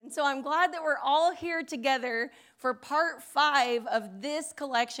So I'm glad that we're all here together for part 5 of this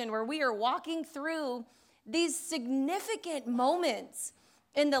collection where we are walking through these significant moments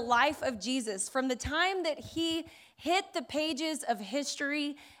in the life of Jesus from the time that he hit the pages of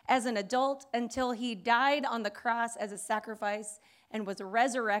history as an adult until he died on the cross as a sacrifice and was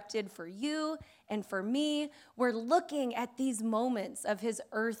resurrected for you and for me. We're looking at these moments of his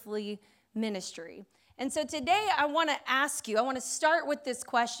earthly ministry. And so today I want to start with this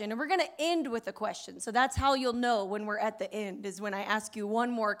question, and we're going to end with a question. So that's how you'll know when we're at the end, is when I ask you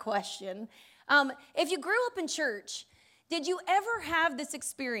one more question. If you grew up in church, did you ever have this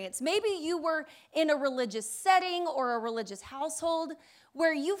experience? Maybe you were in a religious setting or a religious household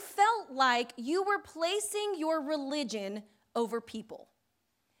where you felt like you were placing your religion over people.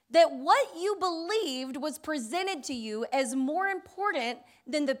 That what you believed was presented to you as more important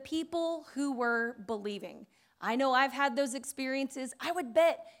than the people who were believing. I know I've had those experiences. I would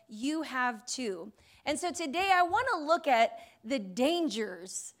bet you have too. And so today I want to look at the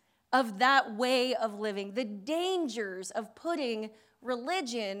dangers of that way of living, the dangers of putting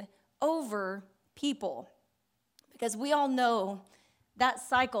religion over people. Because we all know that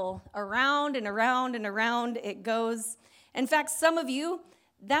cycle around and around and around it goes. In fact, some of you,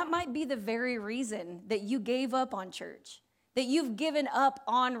 that might be the very reason that you gave up on church, that you've given up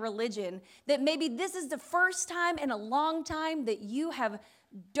on religion, that maybe this is the first time in a long time that you have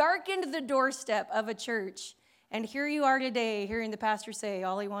darkened the doorstep of a church. And here you are today hearing the pastor say,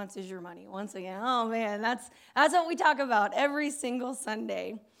 all he wants is your money. Once again, oh man, that's what we talk about every single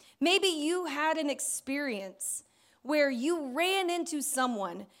Sunday. Maybe you had an experience where you ran into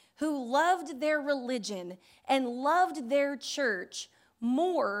someone who loved their religion and loved their church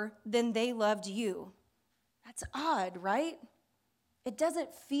more than they loved you. That's odd, right? It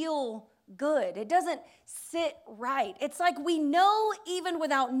doesn't feel good. It doesn't sit right. It's like we know even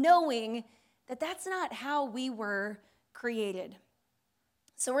without knowing that that's not how we were created.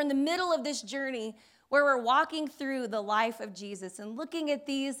 So we're in the middle of this journey where we're walking through the life of Jesus and looking at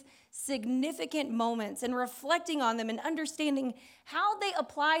these significant moments and reflecting on them and understanding how they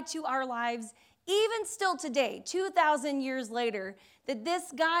apply to our lives even still today, 2,000 years later, that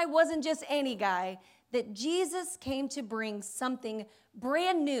this guy wasn't just any guy, that Jesus came to bring something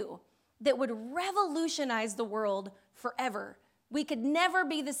brand new that would revolutionize the world forever. We could never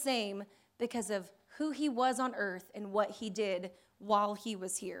be the same because of who he was on earth and what he did while he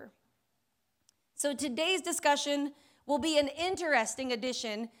was here. So today's discussion will be an interesting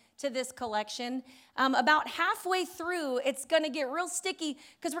addition to this collection. About halfway through, it's going to get real sticky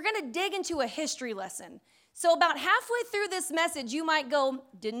because we're going to dig into a history lesson. So about halfway through this message, you might go,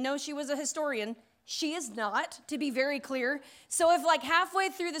 didn't know she was a historian. She is not, to be very clear. So if like halfway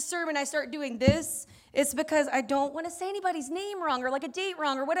through the sermon I start doing this, it's because I don't want to say anybody's name wrong or like a date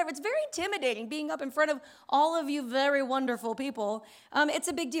wrong or whatever. It's very intimidating being up in front of all of you very wonderful people. It's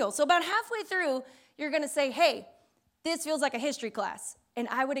a big deal. So about halfway through, you're going to say, hey, this feels like a history class. And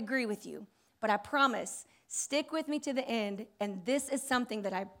I would agree with you. But I promise, stick with me to the end. And this is something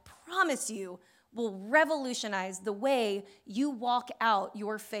that I promise you will revolutionize the way you walk out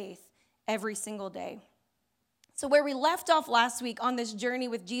your faith every single day. So where we left off last week on this journey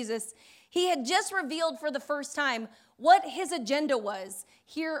with Jesus, he had just revealed for the first time what his agenda was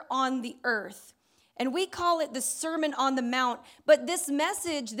here on the earth. And we call it the Sermon on the Mount. But this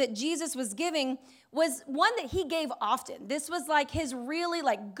message that Jesus was giving was one that he gave often. This was like his really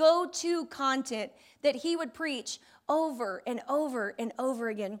like go-to content that he would preach over and over and over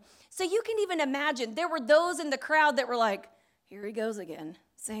again. So you can even imagine there were those in the crowd that were like, here he goes again.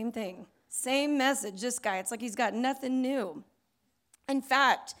 Same thing, same message. This guy, it's like he's got nothing new. In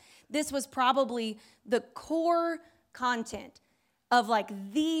fact, this was probably the core content of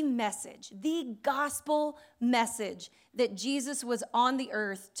like the message, the gospel message that Jesus was on the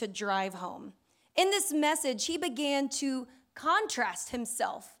earth to drive home. In this message, he began to contrast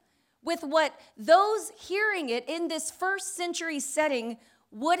himself with what those hearing it in this first century setting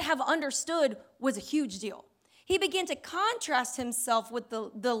would have understood was a huge deal. He began to contrast himself with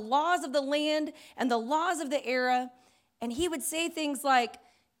the laws of the land and the laws of the era. And he would say things like,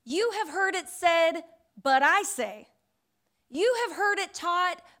 you have heard it said, but I say. You have heard it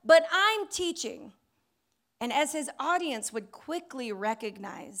taught, but I'm teaching. And as his audience would quickly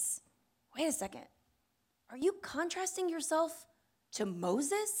recognize, wait a second, are you contrasting yourself to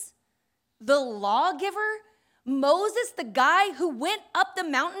Moses, the lawgiver? Moses, the guy who went up the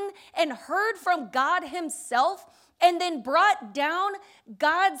mountain and heard from God himself and then brought down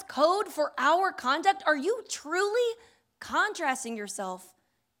God's code for our conduct? Are you truly contrasting yourself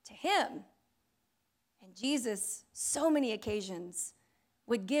to him? And Jesus, so many occasions,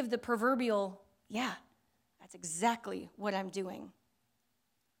 would give the proverbial, yeah, that's exactly what I'm doing.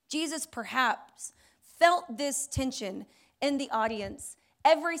 Jesus perhaps felt this tension in the audience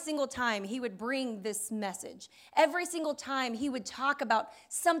every single time he would bring this message. Every single time he would talk about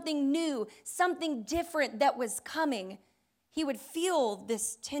something new, something different that was coming, he would feel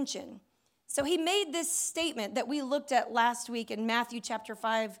this tension. So he made this statement that we looked at last week in Matthew chapter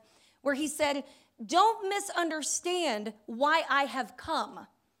 5, where he said, "Don't misunderstand why I have come.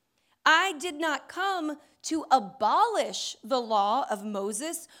 I did not come to abolish the law of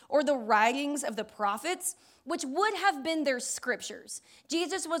Moses or the writings of the prophets, which would have been their scriptures."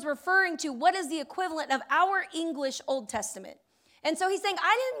 Jesus was referring to what is the equivalent of our English Old Testament. And so he's saying,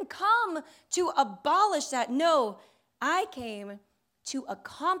 I didn't come to abolish that. No, I came to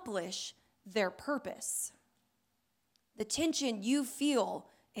accomplish their purpose. The tension you feel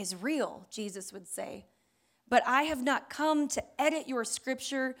is real, Jesus would say. But I have not come to edit your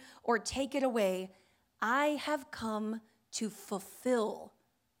scripture or take it away. I have come to fulfill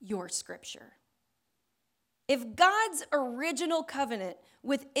your scripture. If God's original covenant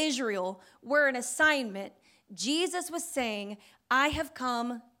with Israel were an assignment, Jesus was saying, I have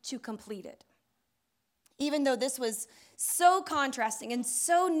come to complete it. Even though this was so contrasting and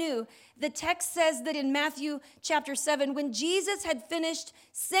so new, the text says that in Matthew chapter 7, when Jesus had finished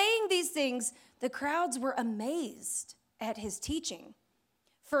saying these things, the crowds were amazed at his teaching,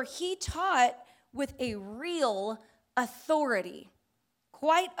 for he taught with a real authority,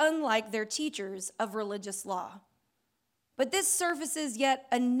 quite unlike their teachers of religious law. But this surfaces yet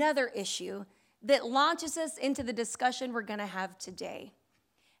another issue that launches us into the discussion we're going to have today.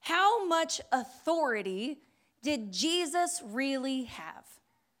 How much authority did Jesus really have?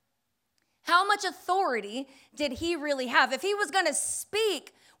 How much authority did he really have? If he was going to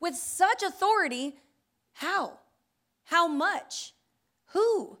speak with such authority, how? How much?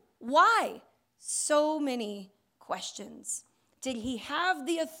 Who? Why? So many questions. Did he have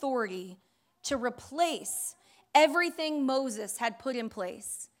the authority to replace everything Moses had put in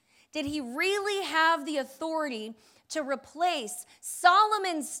place? Did he really have the authority to replace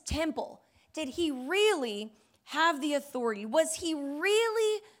Solomon's temple? Did he really have the authority? Was he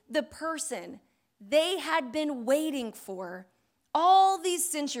really the person they had been waiting for all these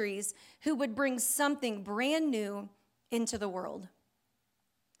centuries who would bring something brand new into the world?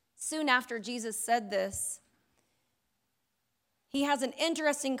 Soon after Jesus said this, he has an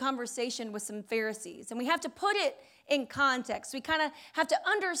interesting conversation with some Pharisees. And we have to put it in context. We kind of have to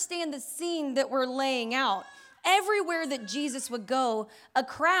understand the scene that we're laying out. Everywhere that Jesus would go, a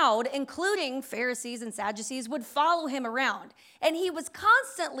crowd, including Pharisees and Sadducees, would follow him around. And he was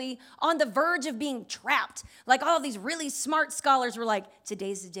constantly on the verge of being trapped. Like all these really smart scholars were like,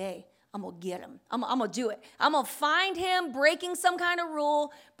 today's the day. I'm going to get him. I'm going to do it. I'm going to find him breaking some kind of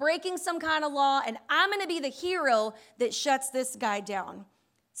rule, breaking some kind of law, and I'm going to be the hero that shuts this guy down.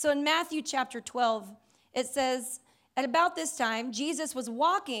 So in Matthew chapter 12, it says, at about this time, Jesus was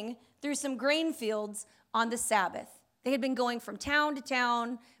walking through some grain fields on the Sabbath. They had been going from town to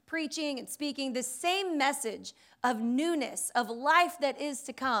town, preaching and speaking the same message of newness, of life that is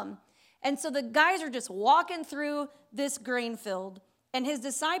to come. And so the guys are just walking through this grain field, and his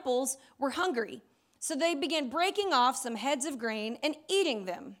disciples were hungry. So they began breaking off some heads of grain and eating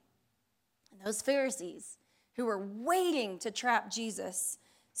them. And those Pharisees who were waiting to trap Jesus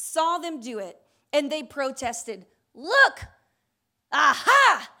saw them do it, and they protested, "Look,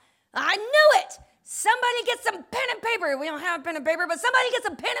 aha, I knew it. Somebody get some pen and paper." We don't have pen and paper, but somebody get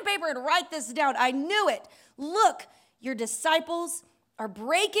some pen and paper and write this down. I knew it. Look, your disciples are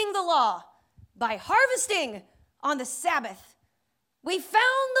breaking the law by harvesting on the Sabbath. We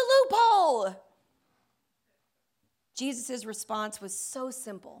found the loophole. Jesus' response was so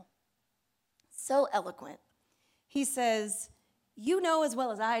simple, so eloquent. He says, you know as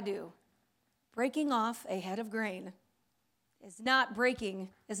well as I do, breaking off a head of grain is not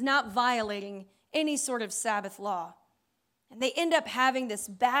violating any sort of Sabbath law. And they end up having this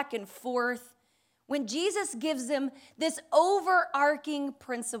back and forth when Jesus gives them this overarching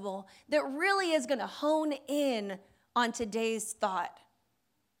principle that really is going to hone in on today's thought.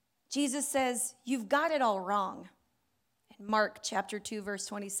 Jesus says, you've got it all wrong. In Mark chapter 2, verse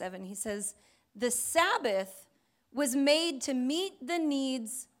 27, he says, the Sabbath was made to meet the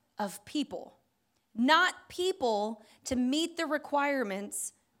needs of people, not people to meet the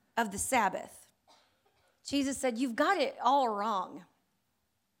requirements of the Sabbath. Jesus said, you've got it all wrong.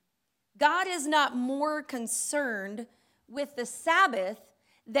 God is not more concerned with the Sabbath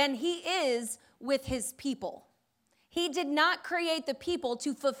than he is with his people. He did not create the people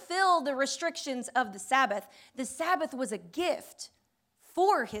to fulfill the restrictions of the Sabbath. The Sabbath was a gift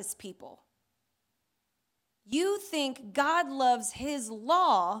for his people. You think God loves his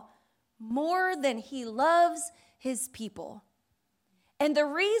law more than he loves his people. And the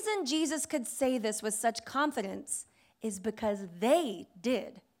reason Jesus could say this with such confidence is because they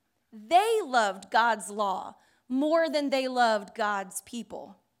did. They loved God's law more than they loved God's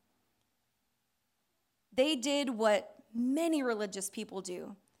people. They did what many religious people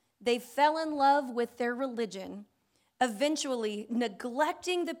do. They fell in love with their religion, eventually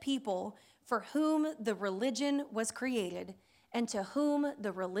neglecting the people for whom the religion was created and to whom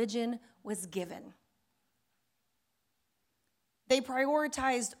the religion was given. They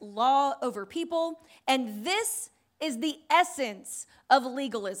prioritized law over people, and this is the essence of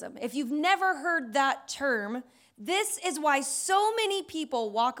legalism. If you've never heard that term, this is why so many people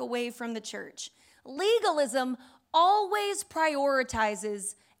walk away from the church. Legalism always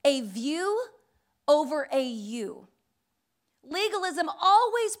prioritizes a view over a you. Legalism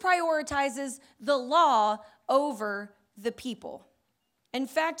always prioritizes the law over the people. In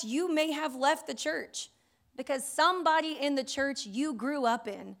fact, you may have left the church because somebody in the church you grew up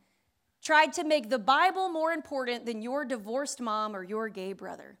in tried to make the Bible more important than your divorced mom or your gay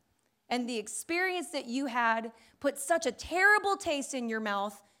brother. And the experience that you had put such a terrible taste in your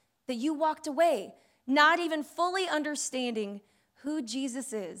mouth that you walked away, not even fully understanding who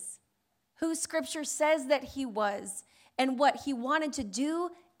Jesus is, who Scripture says that he was, and what he wanted to do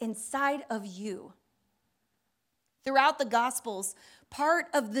inside of you. Throughout the Gospels, part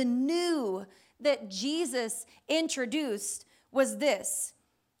of the new that Jesus introduced was this: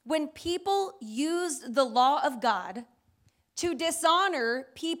 when people used the law of God to dishonor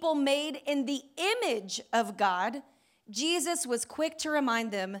people made in the image of God, Jesus was quick to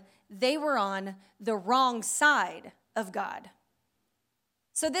remind them they were on the wrong side of God.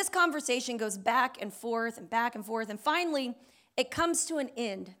 So this conversation goes back and forth and back and forth, and finally it comes to an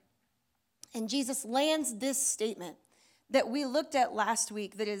end. And Jesus lands this statement that we looked at last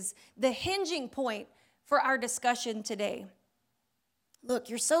week that is the hinging point for our discussion today. Look,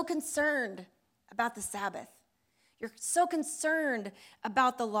 you're so concerned about the Sabbath. You're so concerned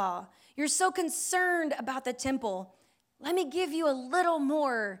about the law. You're so concerned about the temple. Let me give you a little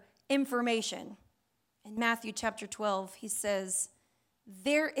more information. In Matthew chapter 12, he says,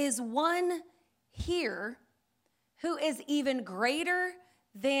 there is one here who is even greater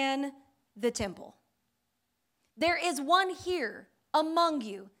than the temple. There is one here among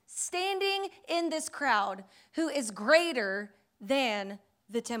you, standing in this crowd, who is greater than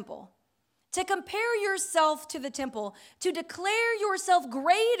the temple. To compare yourself to the temple, to declare yourself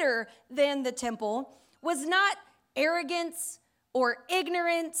greater than the temple, was not arrogance or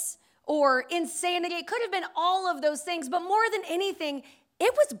ignorance or insanity. It could have been all of those things, but more than anything,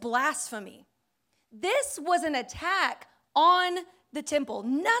 it was blasphemy. This was an attack on the temple.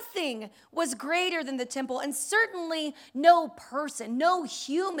 Nothing was greater than the temple, and certainly no person, no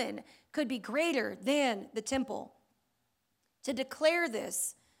human could be greater than the temple. To declare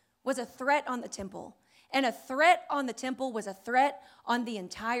this was a threat on the temple, and a threat on the temple was a threat on the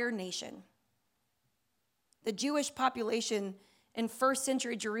entire nation. The Jewish population in first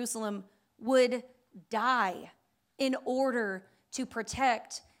century Jerusalem would die in order to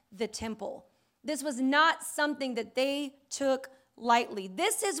protect the temple. This was not something that they took lightly.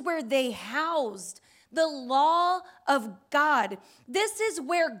 This is where they housed the law of God. This is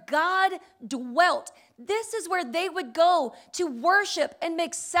where God dwelt. This is where they would go to worship and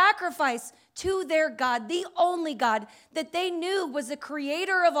make sacrifice to their God, the only God that they knew was the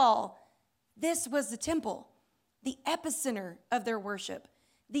creator of all. This was the temple, the epicenter of their worship,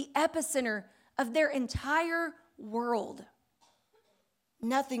 the epicenter of their entire world.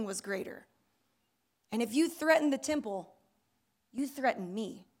 Nothing was greater. And if you threaten the temple, you threaten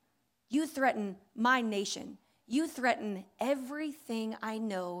me. You threaten my nation. You threaten everything I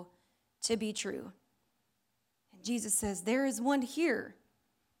know to be true. And Jesus says, there is one here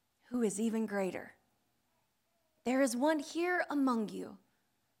who is even greater. There is one here among you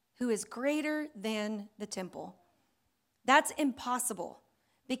who is greater than the temple. That's impossible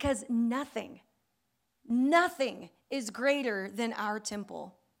because nothing is greater than our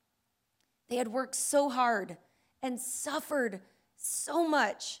temple. They had worked so hard and suffered so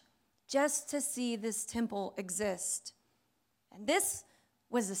much just to see this temple exist. And this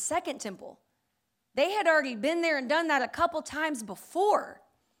was the second temple. They had already been there and done that a couple times before.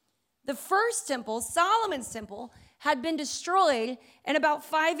 The first temple, Solomon's temple, had been destroyed in about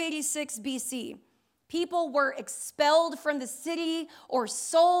 586 BC. People were expelled from the city or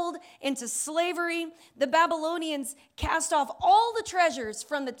sold into slavery. The Babylonians cast off all the treasures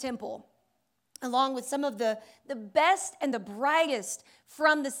from the temple. along with some of the best and the brightest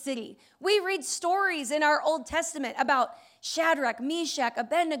from the city. We read stories in our Old Testament about Shadrach, Meshach,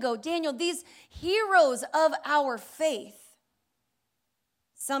 Abednego, Daniel, these heroes of our faith.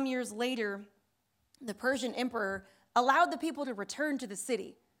 Some years later, the Persian emperor allowed the people to return to the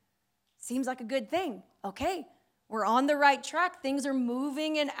city. Seems like a good thing. Okay, we're on the right track. Things are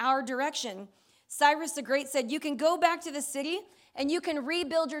moving in our direction. Cyrus the Great said, you can go back to the city and you can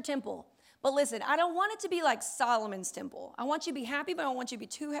rebuild your temple. But listen, I don't want it to be like Solomon's temple. I want you to be happy, but I don't want you to be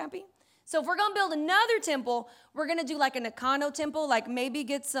too happy. So if we're going to build another temple, we're going to do like a Nakano temple, like maybe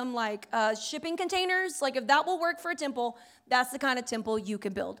get some like shipping containers. Like if that will work for a temple, that's the kind of temple you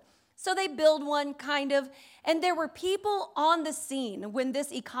can build. So they build one kind of, and there were people on the scene when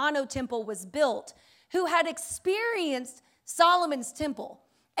this Econo temple was built who had experienced Solomon's temple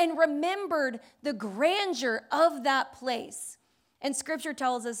and remembered the grandeur of that place. And scripture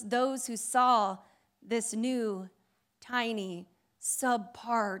tells us those who saw this new, tiny,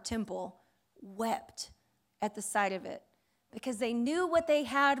 subpar temple wept at the sight of it because they knew what they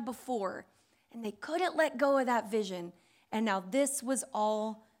had before and they couldn't let go of that vision. And now this was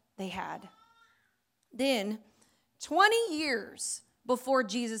all they had. Then, 20 years before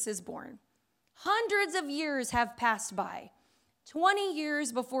Jesus is born, hundreds of years have passed by. 20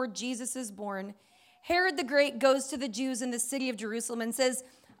 years before Jesus is born, Herod the Great goes to the Jews in the city of Jerusalem and says,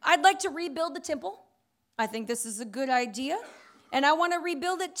 I'd like to rebuild the temple. I think this is a good idea, and I want to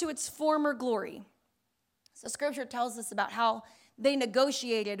rebuild it to its former glory. So scripture tells us about how they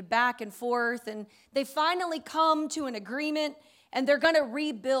negotiated back and forth, and they finally come to an agreement, and they're going to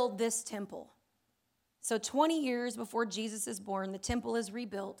rebuild this temple. So 20 years before Jesus is born, the temple is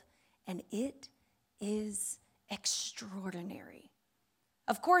rebuilt, and it is extraordinary.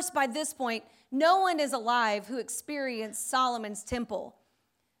 Of course, by this point, no one is alive who experienced Solomon's temple.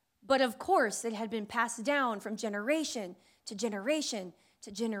 But of course, it had been passed down from generation to generation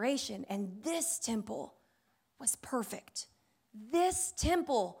to generation. And this temple was perfect. This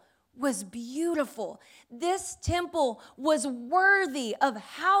temple was beautiful. This temple was worthy of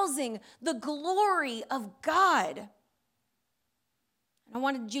housing the glory of God. I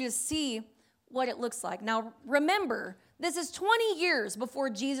wanted you to see what it looks like. Now, remember, this is 20 years before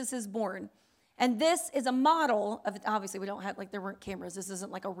Jesus is born. And this is a model of, obviously we don't have, like there weren't cameras. This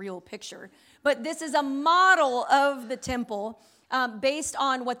isn't like a real picture. But this is a model of the temple based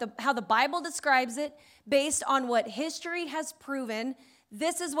on how the Bible describes it, based on what history has proven.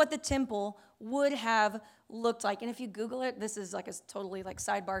 This is what the temple would have looked like. And if you Google it, this is like a totally like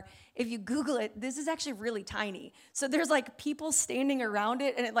sidebar. If you Google it, this is actually really tiny. So there's like people standing around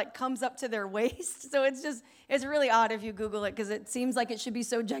it and it like comes up to their waist. So it's really odd if you Google it because it seems like it should be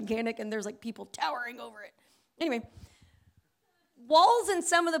so gigantic and there's like people towering over it. Anyway, walls in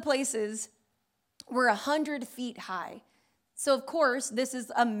some of the places were 100 feet high. So of course, this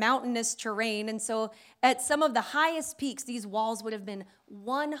is a mountainous terrain. And so at some of the highest peaks, these walls would have been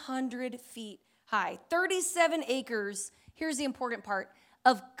 100 feet high, 37 acres, here's the important part,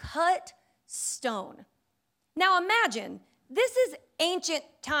 of cut stone. Now imagine, this is ancient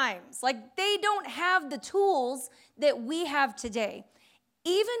times. Like they don't have the tools that we have today.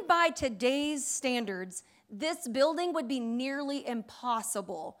 Even by today's standards, this building would be nearly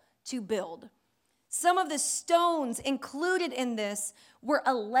impossible to build. Some of the stones included in this were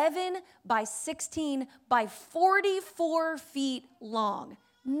 11 by 16 by 44 feet long.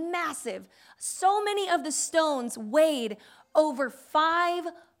 Massive. So many of the stones weighed over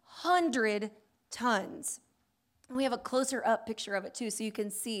 500 tons. We have a closer up picture of it too, so you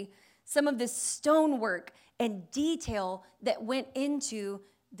can see some of this stonework and detail that went into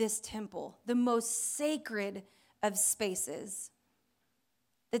this temple, the most sacred of spaces.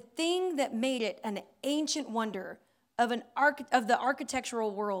 The thing that made it an ancient wonder of the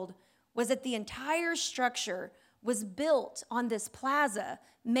architectural world was that the entire structure was built on this plaza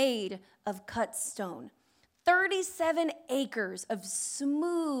made of cut stone. 37 acres of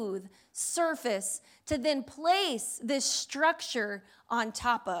smooth surface to then place this structure on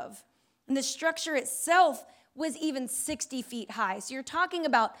top of. And the structure itself was even 60 feet high. So you're talking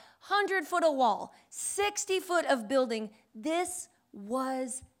about 100 foot of wall, 60 foot of building. This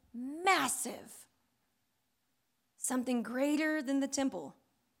was massive. Something greater than the temple.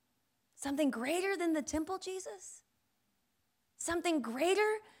 Something greater than the temple, Jesus? Something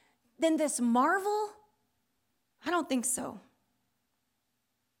greater than this marvel? I don't think so.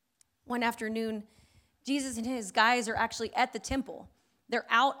 One afternoon, Jesus and his guys are actually at the temple. They're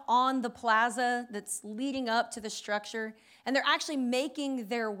out on the plaza that's leading up to the structure, and they're actually making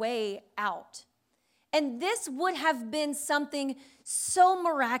their way out. And this would have been something so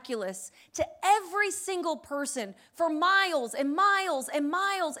miraculous to every single person for miles and miles and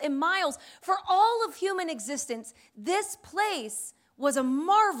miles and miles. For all of human existence, this place was a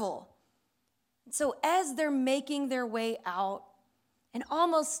marvel. So as they're making their way out and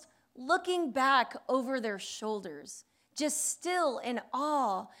almost looking back over their shoulders, just still in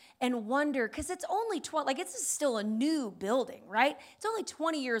awe and wonder, because it's only 20, like it's still a new building, right? It's only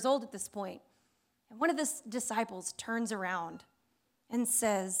 20 years old at this point. And one of the disciples turns around and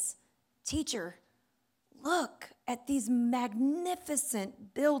says, "Teacher, look at these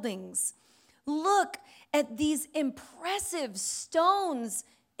magnificent buildings. Look at these impressive stones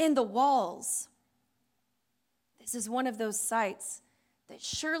in the walls." This is one of those sights that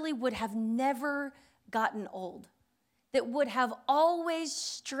surely would have never gotten old, that would have always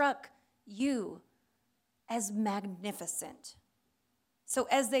struck you as magnificent. So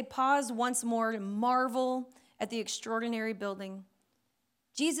as they pause once more to marvel at the extraordinary building,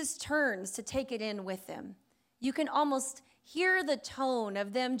 Jesus turns to take it in with them. You can almost hear the tone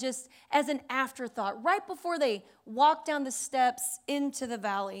of them just as an afterthought right before they walk down the steps into the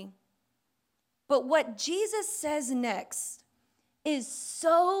valley. But what Jesus says next is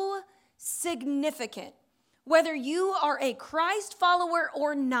so significant. Whether you are a Christ follower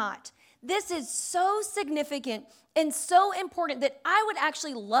or not, this is so significant and so important that I would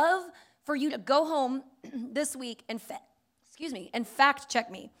actually love for you to go home this week and fact check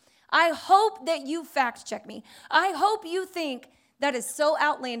me. I hope that you fact check me. I hope you think that is so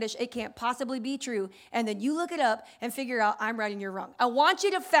outlandish it can't possibly be true, and then you look it up and figure out I'm right and you're wrong. I want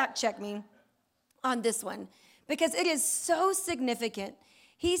you to fact check me on this one because it is so significant.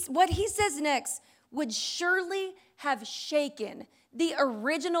 What he says next would surely have shaken the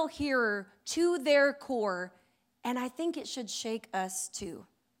original hearer to their core, and I think it should shake us too.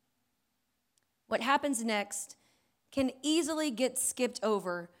 What happens next can easily get skipped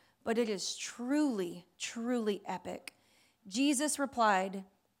over, but it is truly, truly epic. Jesus replied,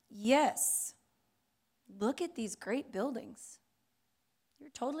 "Yes, look at these great buildings.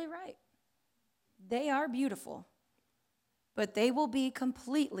 You're totally right. They are beautiful, but they will be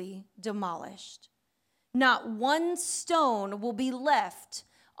completely demolished. Not one stone will be left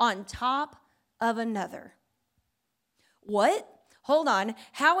on top of another." What? Hold on.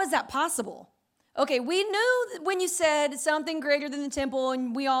 How is that possible? Okay, we knew when you said something greater than the temple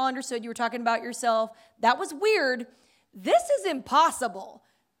and we all understood you were talking about yourself. That was weird. This is impossible.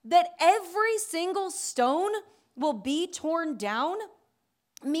 That every single stone will be torn down,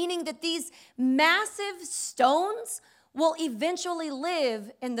 meaning that these massive stones will eventually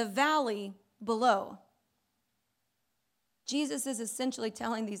live in the valley below. Jesus is essentially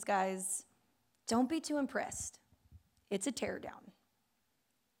telling these guys, don't be too impressed. It's a teardown.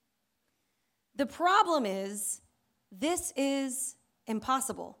 The problem is, this is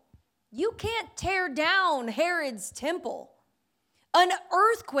impossible. You can't tear down Herod's temple. An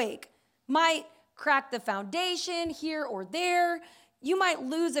earthquake might crack the foundation here or there. You might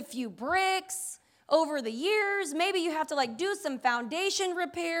lose a few bricks over the years. Maybe you have to do some foundation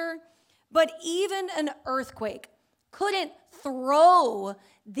repair. But even an earthquake couldn't throw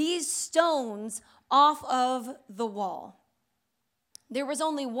these stones off of the wall. There was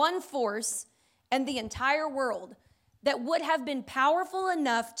only one force in the entire world that would have been powerful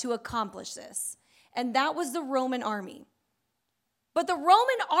enough to accomplish this, and that was the Roman army. But the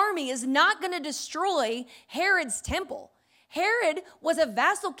Roman army is not going to destroy Herod's temple. Herod was a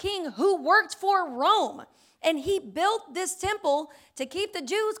vassal king who worked for Rome, and he built this temple to keep the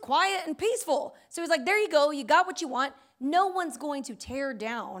Jews quiet and peaceful. So he's like, there you go, you got what you want. No one's going to tear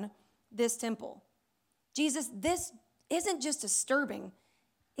down this temple. Jesus, this isn't just disturbing,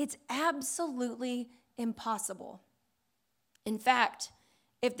 it's absolutely impossible. In fact,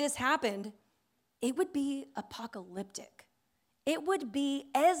 if this happened, it would be apocalyptic. It would be,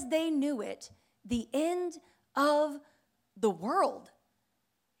 as they knew it, the end of the world.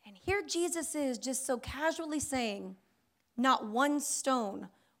 And here Jesus is just so casually saying, not one stone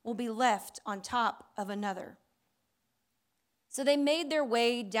will be left on top of another. So they made their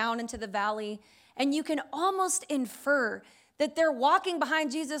way down into the valley, and you can almost infer that they're walking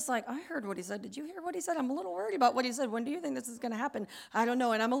behind Jesus like, I heard what he said. Did you hear what he said? I'm a little worried about what he said. When do you think this is going to happen? I don't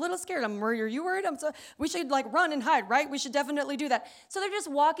know, and I'm a little scared. I'm worried. Are you worried? We should run and hide, right? We should definitely do that. So they're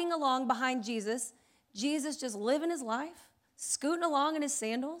just walking along behind Jesus. Jesus just living his life, scooting along in his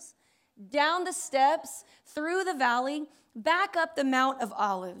sandals, down the steps, through the valley, back up the Mount of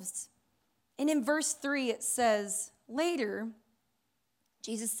Olives. And in verse 3, it says, later,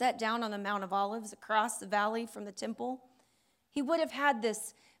 Jesus sat down on the Mount of Olives across the valley from the temple. He would have had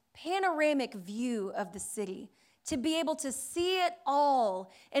this panoramic view of the city, to be able to see it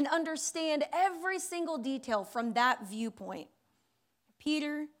all and understand every single detail from that viewpoint.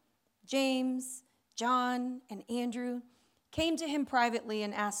 Peter, James, John, and Andrew came to him privately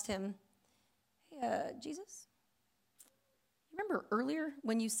and asked him, "Hey, Jesus, remember earlier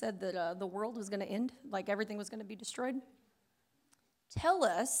when you said that the world was going to end, like everything was going to be destroyed? Tell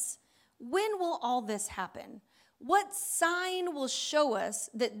us, when will all this happen? What sign will show us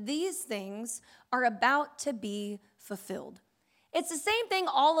that these things are about to be fulfilled?" It's the same thing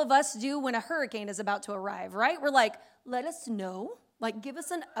all of us do when a hurricane is about to arrive, right? We're like, let us know, like give us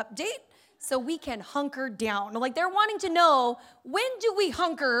an update so we can hunker down. Like they're wanting to know, when do we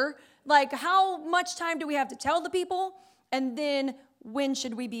hunker? Like how much time do we have to tell the people? And then when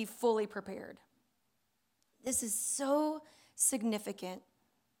should we be fully prepared? This is so significant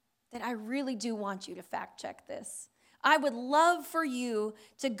that I really do want you to fact check this. I would love for you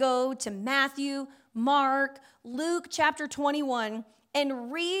to go to Matthew, Mark, Luke chapter 21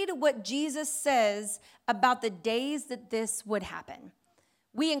 and read what Jesus says about the days that this would happen.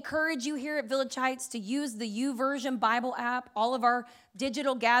 We encourage you here at Village Heights to use the YouVersion Bible app. All of our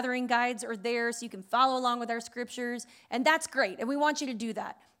digital gathering guides are there so you can follow along with our scriptures, and that's great, and we want you to do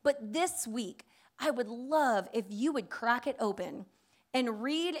that. But this week, I would love if you would crack it open and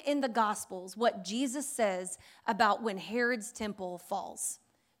read in the Gospels what Jesus says about when Herod's temple falls.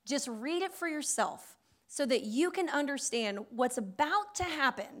 Just read it for yourself so that you can understand what's about to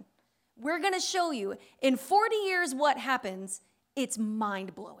happen. We're going to show you in 40 years what happens. It's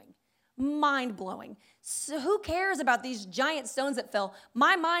mind-blowing. Mind-blowing. So who cares about these giant stones that fell?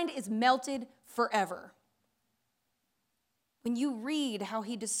 My mind is melted forever. When you read how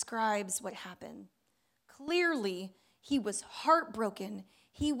he describes what happened, clearly he was heartbroken,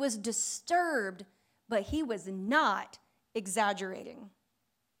 he was disturbed, but he was not exaggerating.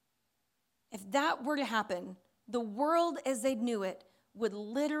 If that were to happen, the world as they knew it would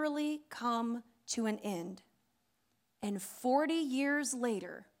literally come to an end. And 40 years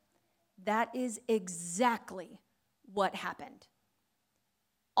later, that is exactly what happened.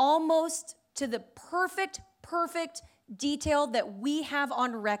 Almost to the perfect detail that we have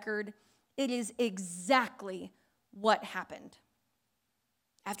on record, it is exactly what happened.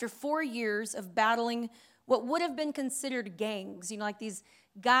 After 4 years of battling what would have been considered gangs, like these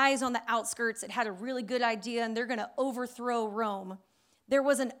guys on the outskirts that had a really good idea and they're going to overthrow Rome, there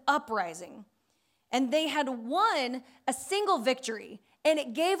was an uprising. And they had won a single victory, and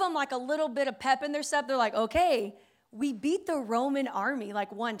it gave them like a little bit of pep in their step. They're like, okay, we beat the Roman army like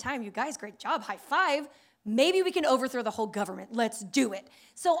one time. You guys, great job, high five. Maybe we can overthrow the whole government. Let's do it.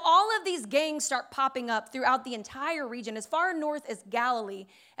 So all of these gangs start popping up throughout the entire region, as far north as Galilee,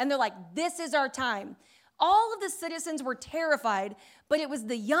 and they're like, this is our time. All of the citizens were terrified, but it was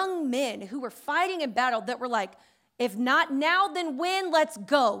the young men who were fighting in battle that were like, if not now, then when? Let's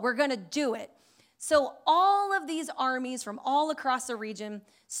go. We're going to do it. So all of these armies from all across the region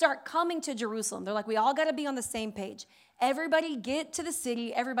start coming to Jerusalem. They're like, we all got to be on the same page. Everybody get to the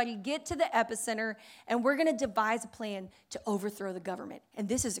city, everybody get to the epicenter, and we're going to devise a plan to overthrow the government. And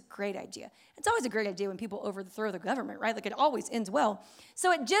this is a great idea. It's always a great idea when people overthrow the government, right? Like it always ends well.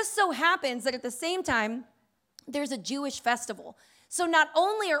 So it just so happens that at the same time, there's a Jewish festival. So not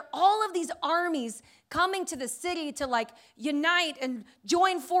only are all of these armies coming to the city to like unite and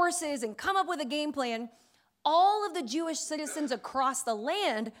join forces and come up with a game plan, all of the Jewish citizens across the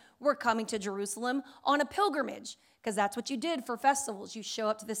land were coming to Jerusalem on a pilgrimage, because that's what you did for festivals. You show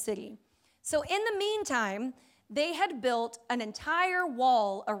up to the city. So in the meantime, they had built an entire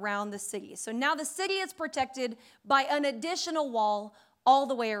wall around the city. So now the city is protected by an additional wall all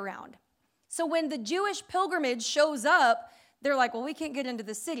the way around. So when the Jewish pilgrimage shows up, they're like, well, we can't get into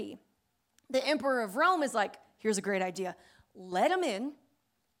the city. The emperor of Rome is like, here's a great idea. Let them in,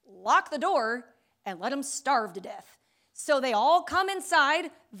 lock the door, and let them starve to death. So they all come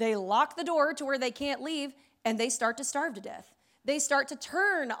inside, they lock the door to where they can't leave, and they start to starve to death. They start to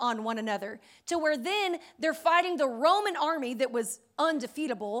turn on one another to where then they're fighting the Roman army that was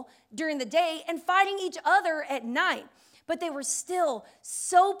undefeatable during the day and fighting each other at night. But they were still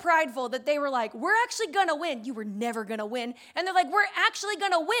so prideful that they were like, we're actually going to win. You were never going to win. And they're like, we're actually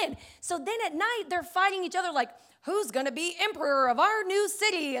going to win. So then at night, they're fighting each other like, who's going to be emperor of our new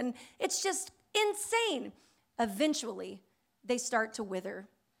city? And it's just insane. Eventually, they start to wither.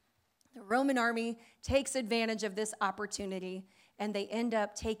 The Roman army takes advantage of this opportunity, and they end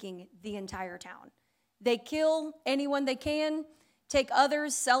up taking the entire town. They kill anyone they can, take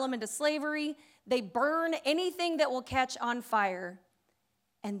others, sell them into slavery. They burn anything that will catch on fire,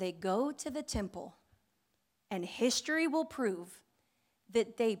 and they go to the temple, and history will prove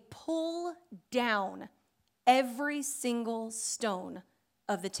that they pull down every single stone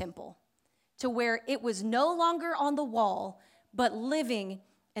of the temple to where it was no longer on the wall, but living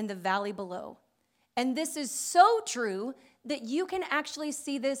in the valley below. And this is so true that you can actually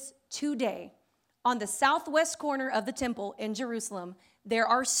see this today. On the southwest corner of the temple in Jerusalem, there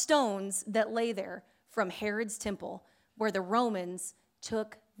are stones that lay there from Herod's temple where the Romans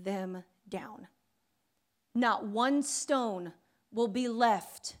took them down. Not one stone will be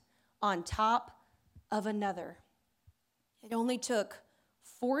left on top of another. It only took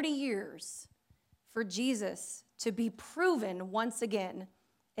 40 years for Jesus to be proven once again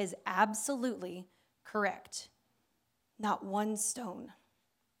as absolutely correct. Not one stone.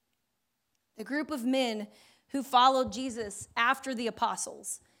 The group of men who followed Jesus after the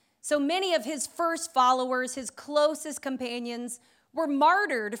apostles. So many of his first followers, his closest companions, were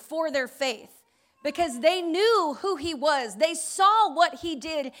martyred for their faith because they knew who he was. They saw what he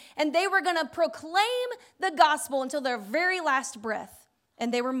did, and they were going to proclaim the gospel until their very last breath,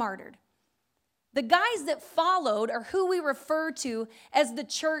 and they were martyred. The guys that followed are who we refer to as the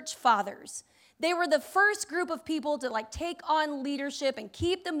church fathers. They were the first group of people to take on leadership and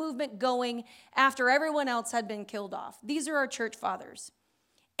keep the movement going after everyone else had been killed off. These are our church fathers.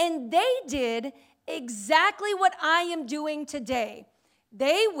 And they did exactly what I am doing today.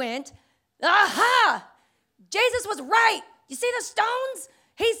 They went, aha! Jesus was right. You see the stones?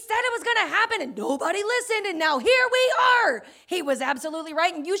 He said it was going to happen and nobody listened, and now here we are. He was absolutely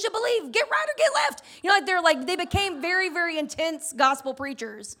right, and you should believe. Get right or get left. They became very, very intense gospel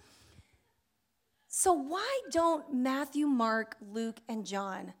preachers. So why don't Matthew, Mark, Luke, and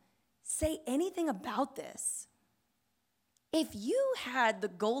John say anything about this? If you had the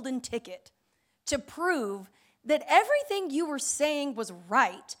golden ticket to prove that everything you were saying was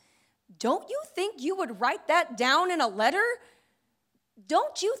right, don't you think you would write that down in a letter?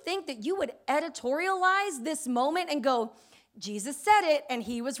 Don't you think that you would editorialize this moment and go, Jesus said it and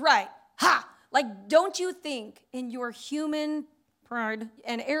he was right? Ha! Don't you think in your human pride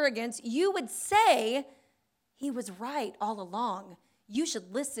and arrogance, you would say, he was right all along. You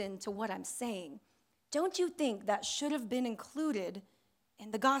should listen to what I'm saying. Don't you think that should have been included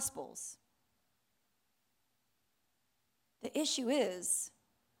in the Gospels? The issue is,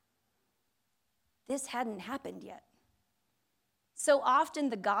 this hadn't happened yet. So often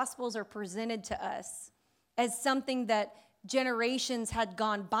the Gospels are presented to us as something that generations had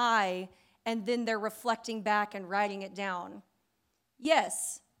gone by, and then they're reflecting back and writing it down.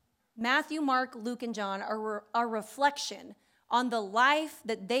 Yes, Matthew, Mark, Luke, and John are a reflection on the life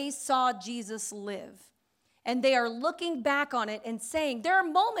that they saw Jesus live. And they are looking back on it and saying, there are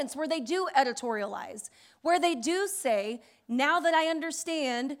moments where they do editorialize, where they do say, now that I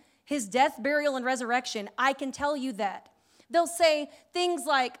understand his death, burial, and resurrection, I can tell you that. They'll say things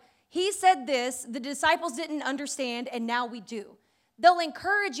like, he said this, the disciples didn't understand, and now we do. They'll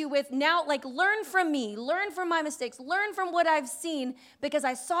encourage you with, now, learn from me, learn from my mistakes, learn from what I've seen, because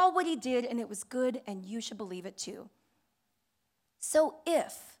I saw what he did, and it was good, and you should believe it too. So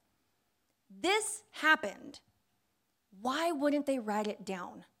if this happened, why wouldn't they write it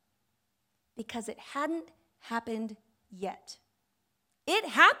down? Because it hadn't happened yet. It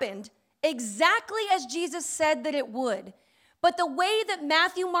happened exactly as Jesus said that it would. But the way that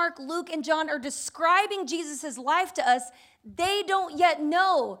Matthew, Mark, Luke, and John are describing Jesus' life to us, they don't yet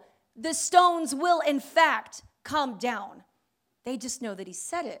know the stones will in fact come down. They just know that he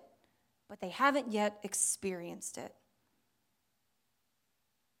said it, but they haven't yet experienced it.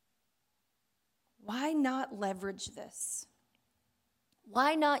 Why not leverage this?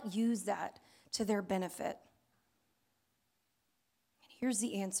 Why not use that to their benefit? And here's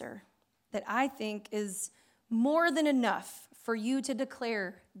the answer that I think is more than enough for you to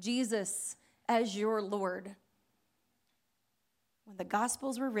declare Jesus as your Lord. When the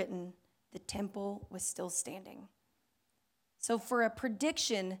Gospels were written, the temple was still standing. So for a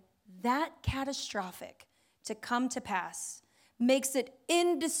prediction that catastrophic to come to pass makes it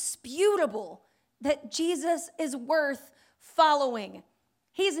indisputable that Jesus is worth following.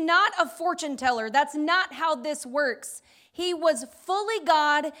 He's not a fortune teller. That's not how this works. He was fully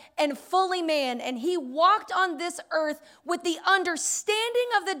God and fully man, and he walked on this earth with the understanding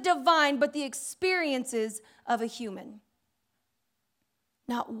of the divine, but the experiences of a human.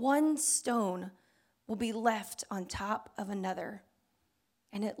 Not one stone will be left on top of another.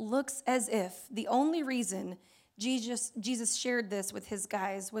 And it looks as if the only reason Jesus shared this with his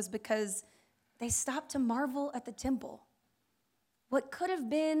guys was because they stopped to marvel at the temple. What could have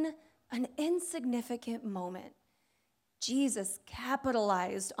been an insignificant moment, Jesus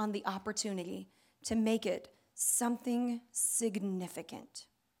capitalized on the opportunity to make it something significant.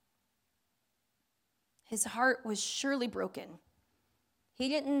 His heart was surely broken. He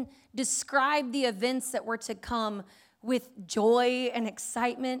didn't describe the events that were to come with joy and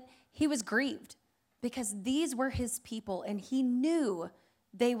excitement. He was grieved because these were his people and he knew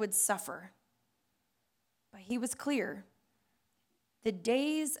they would suffer. But he was clear. The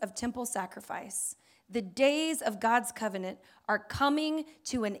days of temple sacrifice, the days of God's covenant are coming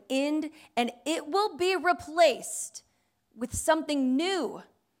to an end, and it will be replaced with something new,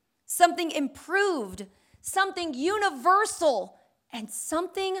 something improved, something universal, and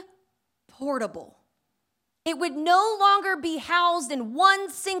something portable. It would no longer be housed in one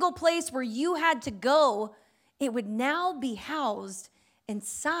single place where you had to go. It would now be housed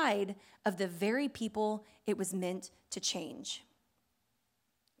inside of the very people it was meant to change.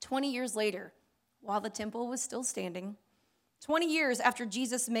 20 years later, while the temple was still standing, 20 years after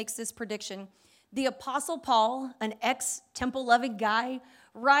Jesus makes this prediction, the Apostle Paul, an ex-temple loving guy,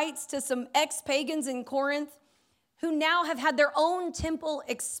 writes to some ex-pagans in Corinth who now have had their own temple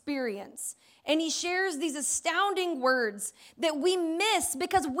experience. And he shares these astounding words that we miss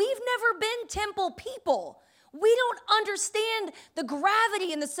because we've never been temple people. We don't understand the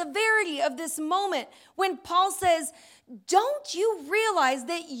gravity and the severity of this moment when Paul says, don't you realize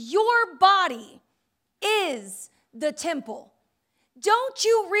that your body is the temple? Don't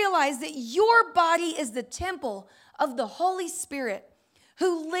you realize that your body is the temple of the Holy Spirit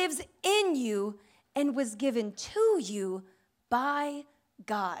who lives in you and was given to you by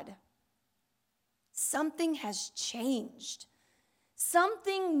God? Something has changed.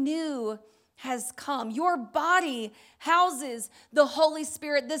 Something new has come. Your body houses the Holy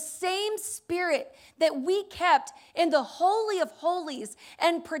Spirit, the same Spirit that we kept in the Holy of Holies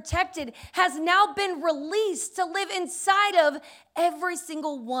and protected has now been released to live inside of every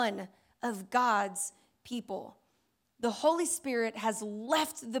single one of God's people. The Holy Spirit has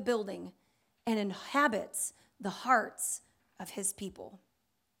left the building and inhabits the hearts of his people.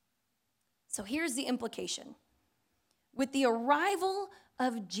 So here's the implication. With the arrival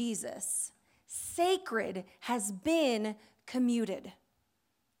of Jesus, sacred has been commuted.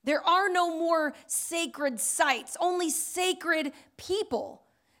 There are no more sacred sites, only sacred people.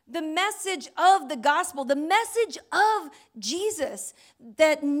 The message of the gospel, the message of Jesus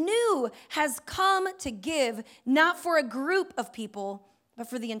that new has come to give, not for a group of people, but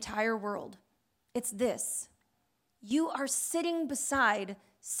for the entire world. It's this: you are sitting beside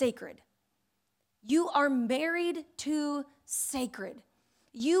sacred. You are married to sacred.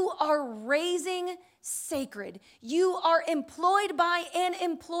 You are raising sacred. You are employed by and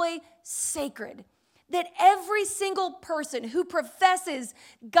employ sacred. That every single person who professes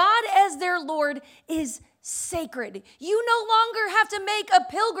God as their Lord is sacred. You no longer have to make a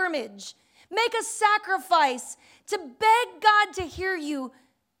pilgrimage, make a sacrifice to beg God to hear you.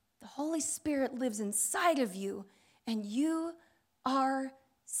 The Holy Spirit lives inside of you, and you are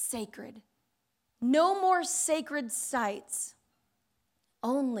sacred. No more sacred sites,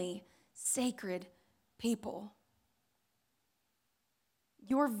 only sacred people.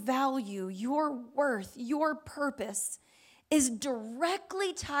 Your value, your worth, your purpose is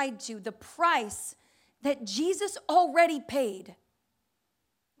directly tied to the price that Jesus already paid.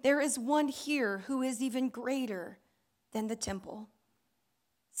 There is one here who is even greater than the temple.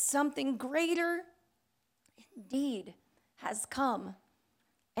 Something greater indeed has come.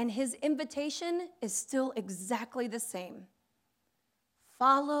 And his invitation is still exactly the same.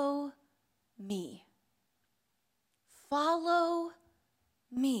 Follow me. Follow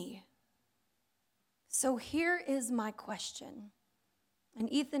me. So here is my question.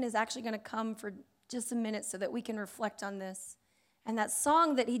 And Ethan is actually going to come for just a minute so that we can reflect on this. And that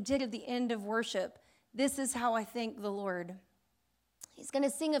song that he did at the end of worship, "This Is How I Thank the Lord." He's going to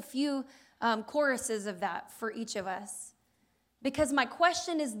sing a few choruses of that for each of us. Because my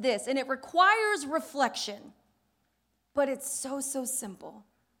question is this, and it requires reflection, but it's so simple.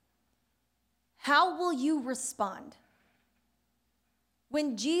 How will you respond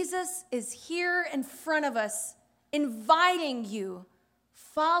when Jesus is here in front of us, inviting you,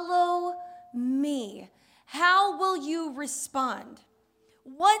 follow me? How will you respond?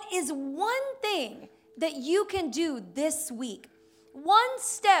 What is one thing that you can do this week? One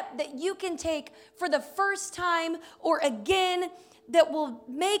step that you can take for the first time or again that will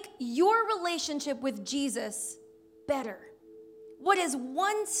make your relationship with Jesus better. What is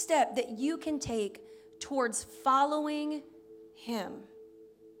one step that you can take towards following him?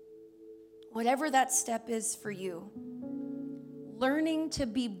 Whatever that step is for you, learning to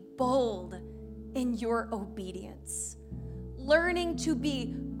be bold in your obedience, learning to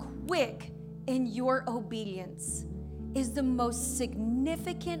be quick in your obedience is the most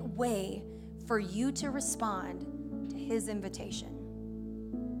significant way for you to respond to his invitation.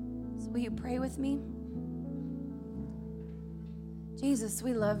 So will you pray with me? Jesus,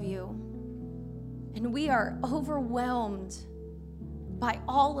 we love you, and we are overwhelmed by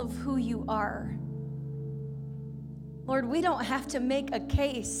all of who you are. Lord, we don't have to make a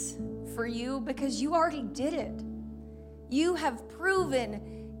case for you because you already did it. You have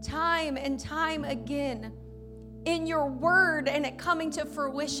proven time and time again in your word and it coming to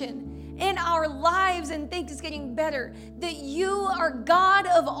fruition in our lives and things getting better that you are God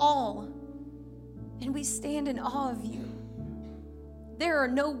of all, and we stand in awe of you. There are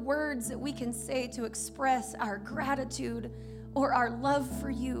no words that we can say to express our gratitude or our love for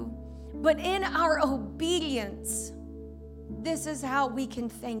you, but in our obedience, this is how we can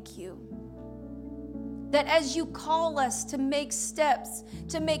thank you. That as you call us to make steps,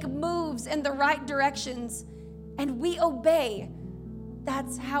 to make moves in the right directions, and we obey,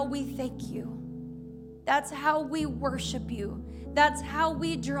 that's how we thank you. That's how we worship you. That's how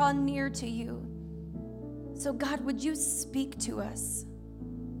we draw near to you. So God, would you speak to us?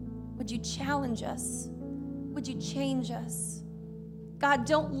 Would you challenge us? Would you change us? God,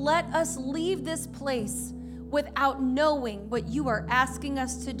 don't let us leave this place without knowing what you are asking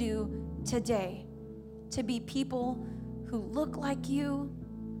us to do today. To be people who look like you,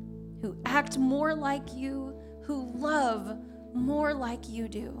 who act more like you, who love more like you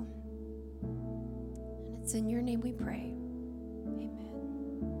do. And it's in your name we pray. Amen.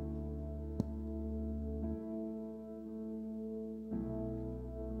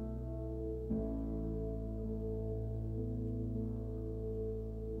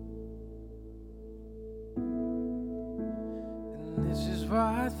 And this is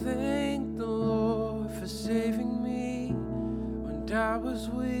why I thank the Lord for saving me when I was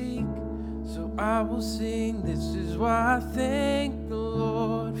weak. So I will sing. This is why I thank the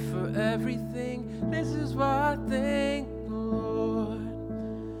Lord for everything. This is why I thank the Lord.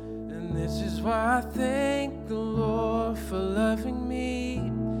 And this is why I thank the Lord for loving me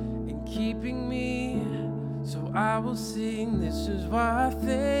and keeping me. So I will sing. This is why I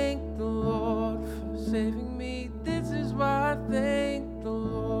thank the Lord for saving me. This is why I thank the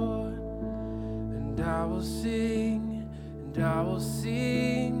Lord. And I will sing, and I will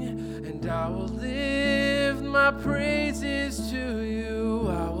sing, and I will lift my praises to you.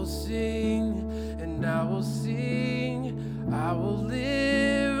 I will sing, and I will sing. I will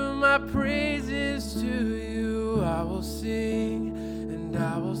lift my praises to you. I will sing, and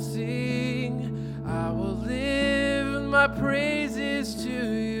I will sing. I will lift my praises to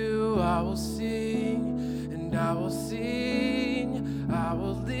you. I will sing, and I will sing. I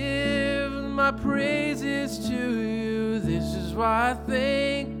will lift my praises to you. This is why I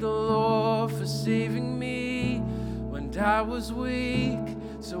thank the Lord for saving me when I was weak.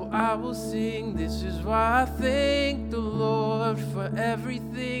 So I will sing. This is why I thank the Lord for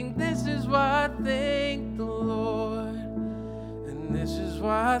everything. This is why I thank the Lord. And this is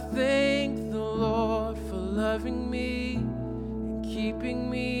why I thank the Lord for loving me and keeping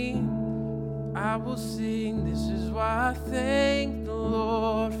me. I will sing. This is why I thank the